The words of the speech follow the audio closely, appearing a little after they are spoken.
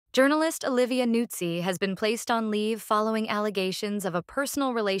Journalist Olivia Nuzzi has been placed on leave following allegations of a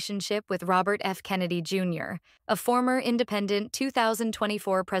personal relationship with Robert F. Kennedy Jr., a former independent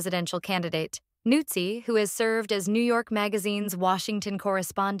 2024 presidential candidate. Nuzzi, who has served as New York Magazine's Washington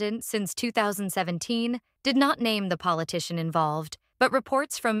correspondent since 2017, did not name the politician involved, but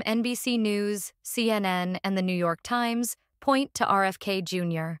reports from NBC News, CNN, and the New York Times point to RFK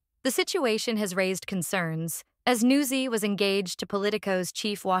Jr. The situation has raised concerns, as Nuzzi was engaged to Politico's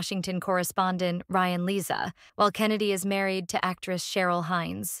chief Washington correspondent, Ryan Leza, while Kennedy is married to actress Cheryl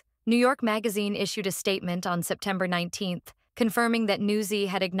Hines. New York Magazine issued a statement on September 19th, confirming that Nuzzi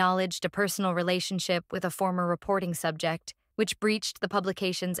had acknowledged a personal relationship with a former reporting subject, which breached the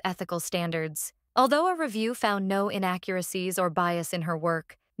publication's ethical standards. Although a review found no inaccuracies or bias in her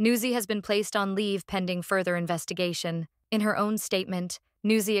work, Nuzzi has been placed on leave pending further investigation. In her own statement,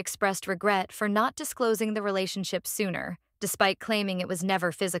 Nuzzi expressed regret for not disclosing the relationship sooner, despite claiming it was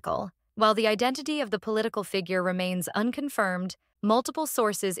never physical. While the identity of the political figure remains unconfirmed, multiple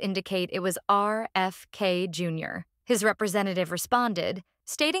sources indicate it was RFK Jr. His representative responded,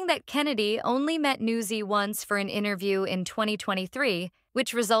 stating that Kennedy only met Nuzzi once for an interview in 2023,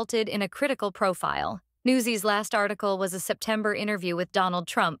 which resulted in a critical profile. Nuzzi's last article was a September interview with Donald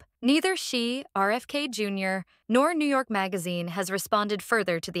Trump. Neither she, RFK Jr., nor New York Magazine has responded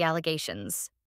further to the allegations.